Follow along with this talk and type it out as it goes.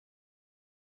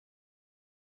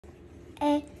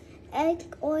egg,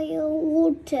 oil,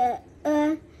 water,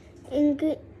 love,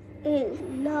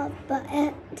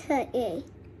 butter.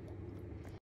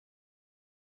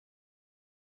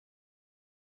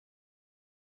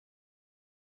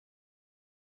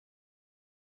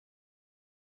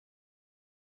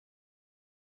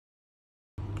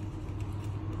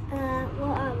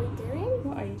 What are we doing?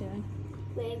 What are you doing?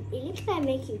 It looks like I'm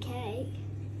making cake.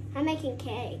 I'm making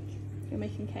cake. You're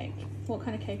making cake. What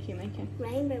kind of cake are you making?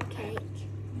 Rainbow cake.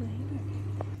 Rainbow.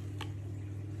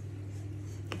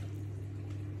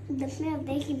 The smell of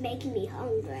baking making me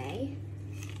hungry.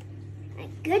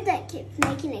 It's good that it's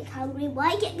making us hungry.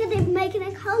 Why is it good at making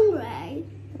us hungry?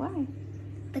 Why?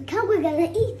 Because we're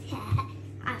gonna eat it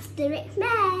after it's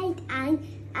made, and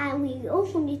we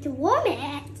also need to warm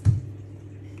it.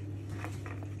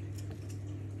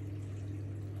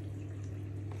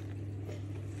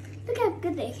 Look how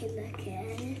good they can look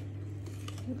at.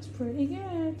 Looks pretty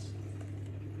good.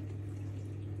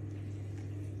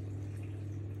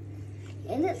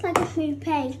 It looks like a smooth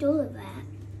paste, all of that.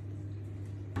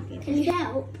 Can you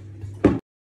help?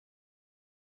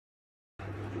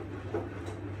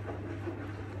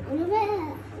 All of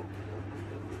it.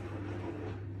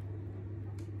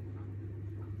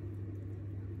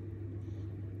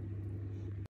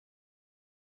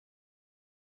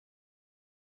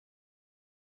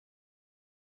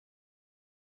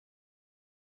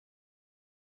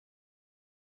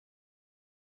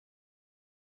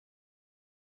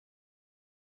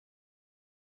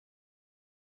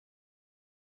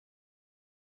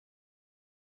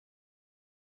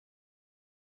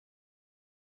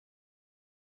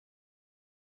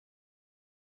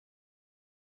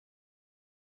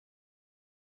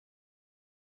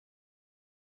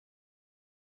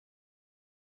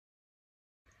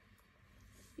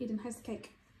 Eden, how's the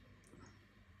cake?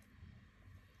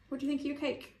 What do you think of your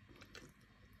cake?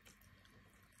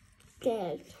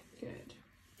 Good. Good.